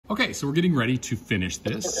Okay, so we're getting ready to finish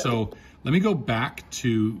this. So let me go back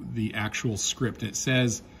to the actual script. It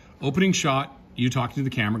says opening shot, you talking to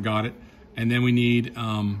the camera, got it. And then we need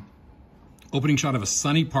opening shot of a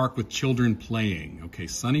sunny park with children playing. Okay,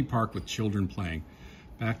 sunny park with children playing.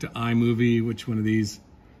 Back to iMovie, which one of these?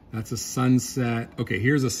 That's a sunset. Okay,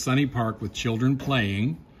 here's a sunny park with children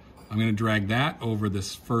playing. I'm gonna drag that over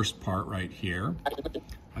this first part right here.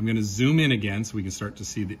 I'm gonna zoom in again so we can start to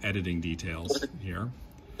see the editing details here.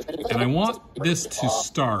 And I want this to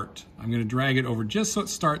start. I'm going to drag it over just so it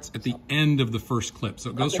starts at the end of the first clip. So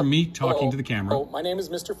it goes from me talking to the camera. Hello, my name is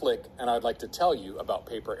Mr. Flick, and I'd like to tell you about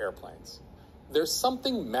paper airplanes. There's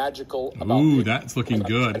something magical about Ooh, that's looking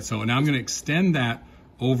good. So now I'm going to extend that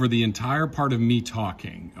over the entire part of me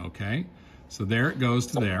talking, okay? So there it goes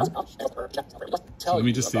to there. So let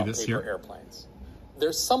me just see this here. Airplanes.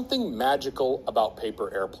 There's something magical about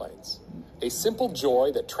paper airplanes. A simple joy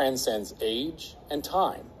that transcends age and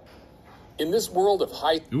time. In this world of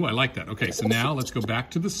high... Ooh, I like that. Okay, so now let's go back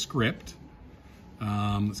to the script.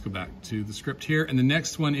 Let's go back to the script here. And the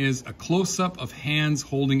next one is a close-up of hands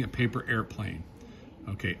holding a paper airplane.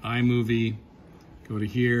 Okay, iMovie. Go to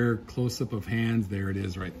here, close-up of hands. There it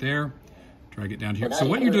is right there. Drag it down to here. So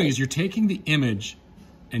what you're doing is you're taking the image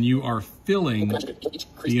and you are filling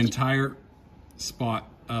the entire spot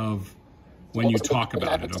of when you talk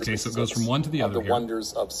about it, okay? So it goes from one to the other The here.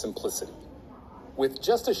 wonders of simplicity. With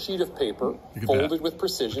just a sheet of paper, folded with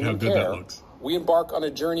precision and care, we embark on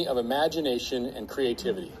a journey of imagination and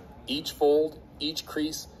creativity. Each fold, each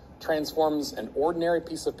crease transforms an ordinary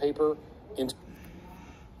piece of paper into...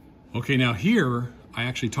 Okay, now here, I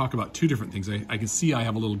actually talk about two different things. I can see I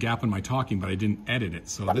have a little gap in my talking, but I didn't edit it.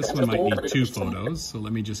 So this one might need two photos. So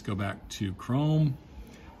let me just go back to Chrome.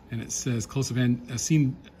 And it says close-up end, a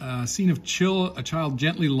scene of a child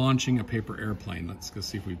gently launching a paper airplane. Let's go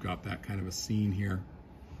see if we've got that kind of a scene here.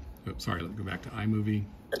 Oops, sorry, let's go back to iMovie.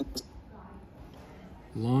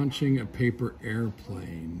 Launching a paper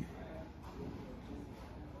airplane.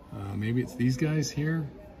 Maybe it's these guys here.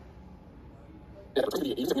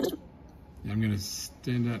 I'm gonna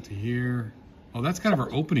stand out to here. Oh, that's kind of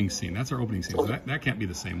our opening scene. That's our opening scene. So that can't be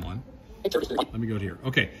the same one. Let me go to here.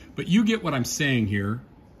 Okay, but you get what I'm saying here.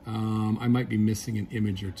 I might be missing an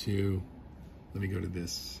image or two. Let me go to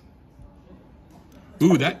this.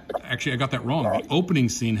 Ooh, actually I got that wrong. The opening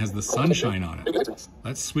scene has the sunshine on it.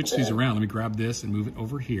 Let's switch these around. Let me grab this and move it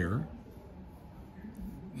over here.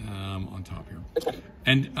 On top here.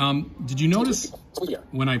 And did you notice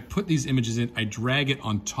when I put these images in, I drag it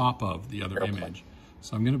on top of the other image.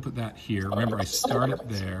 So I'm gonna put that here. Remember, I start it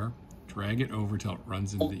there. Drag it over till it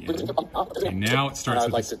runs into the end. Okay, now it starts with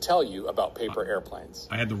I'd like to tell you about paper airplanes.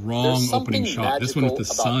 I had the wrong opening shot. This one with the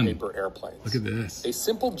sun. Paper airplanes. Look at this. A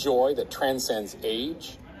simple joy that transcends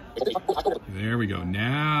age. There we go.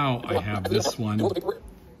 Now I have this one,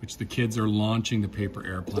 which the kids are launching the paper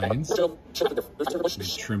airplanes. Let me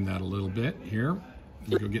trim that a little bit here. Let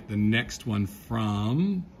me go get the next one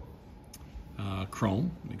from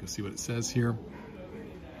Chrome. Let me go see what it says here.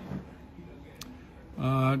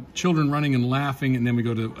 Children running and laughing, and then we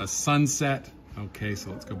go to a sunset. Okay, so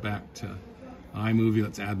let's go back to iMovie.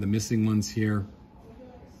 Let's add the missing ones here.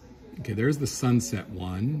 Okay, there's the sunset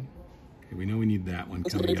one. Okay, we know we need that one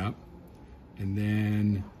coming up. And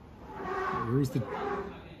then, where's the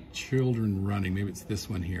children running? Maybe it's this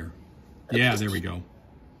one here. Yeah, there we go.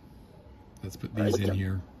 Let's put these in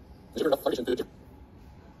here.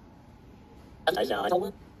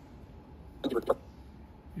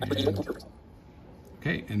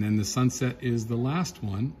 Okay, and then the sunset is the last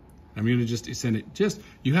one. I'm gonna just send it,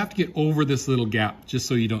 you have to get over this little gap just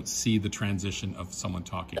so you don't see the transition of someone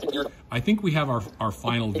talking. I think we have our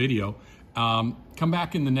final video. Come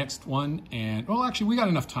back in the next one and, well, actually we got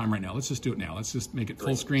enough time right now. Let's just do it now. Let's just make it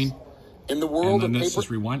full screen. In the world and then of let's paper... just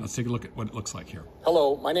rewind. Let's take a look at what it looks like here.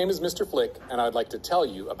 Hello, my name is Mr. Flick, and I'd like to tell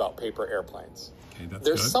you about paper airplanes. Okay, that's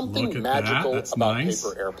There's good. something magical That's about nice.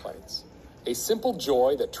 paper airplanes. A simple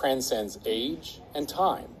joy that transcends age and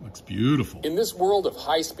time. Looks beautiful. In this world of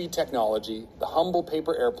high-speed technology, the humble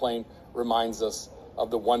paper airplane reminds us of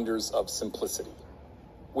the wonders of simplicity.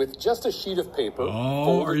 With just a sheet of paper,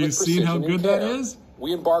 are you seeing how good that is?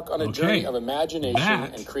 We embark on a journey of imagination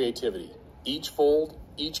and creativity. Each fold,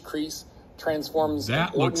 each crease transforms.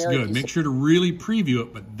 That looks good. Make sure to really preview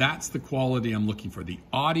it, but that's the quality I'm looking for. The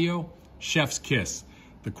audio, chef's kiss.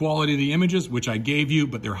 The quality of the images, which I gave you,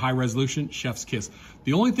 but they're high resolution, chef's kiss.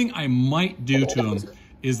 The only thing I might do to them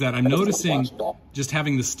is that I'm noticing just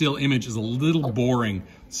having the still image is a little boring.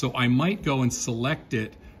 So I might go and select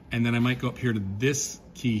it, and then I might go up here to this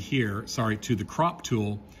key here, sorry, to the crop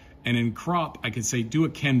tool, And in crop, I could say do a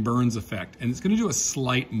Ken Burns effect, and it's going to do a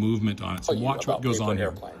slight movement on it. So watch what goes on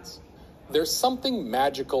here. There's something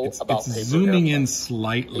magical about paper zooming in airplanes.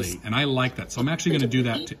 Slightly, and I like that. So I'm actually going to do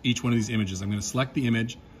that to each one of these images. I'm going to select the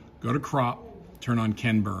image, go to crop, turn on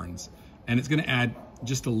Ken Burns, and it's going to add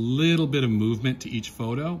just a little bit of movement to each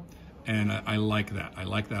photo, and I like that. I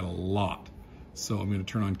like that a lot. So I'm going to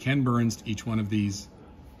turn on Ken Burns to each one of these,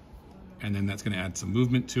 and then that's going to add some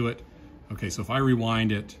movement to it. Okay, so if I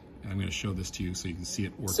rewind it, and I'm going to show this to you so you can see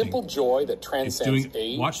it working. Simple joy that transcends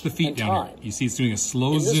age watch the feet and down time. here. You see it's doing a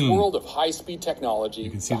slow zoom. In this world of high-speed technology,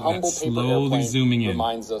 you can see the humble paper slowly airplane zooming in.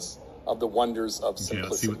 Reminds us of the wonders of simplicity. Okay,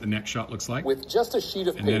 let's see what the next shot looks like. With just a sheet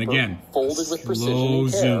of and paper then again, folded with precision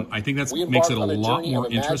and care, zoom. I think that makes it a lot more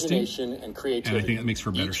interesting, and creativity. And I think that makes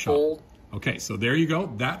for a better shot. Okay, so there you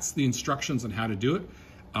go. That's the instructions on how to do it.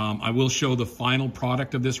 I will show the final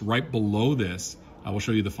product of this right below this. I will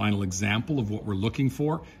show you the final example of what we're looking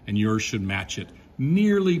for, and yours should match it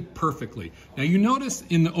nearly perfectly. Now you notice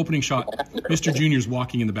in the opening shot, Mr. Junior's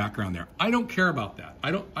walking in the background there. I don't care about that.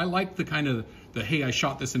 I like the kind of the, hey, I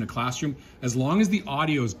shot this in a classroom. As long as the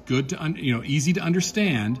audio is good to, easy to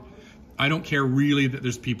understand, I don't care really that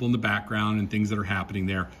there's people in the background and things that are happening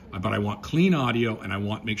there, but I want clean audio, and I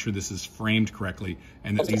want to make sure this is framed correctly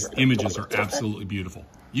and that these images are absolutely beautiful.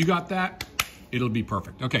 You got that? It'll be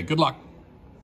perfect. Okay, good luck.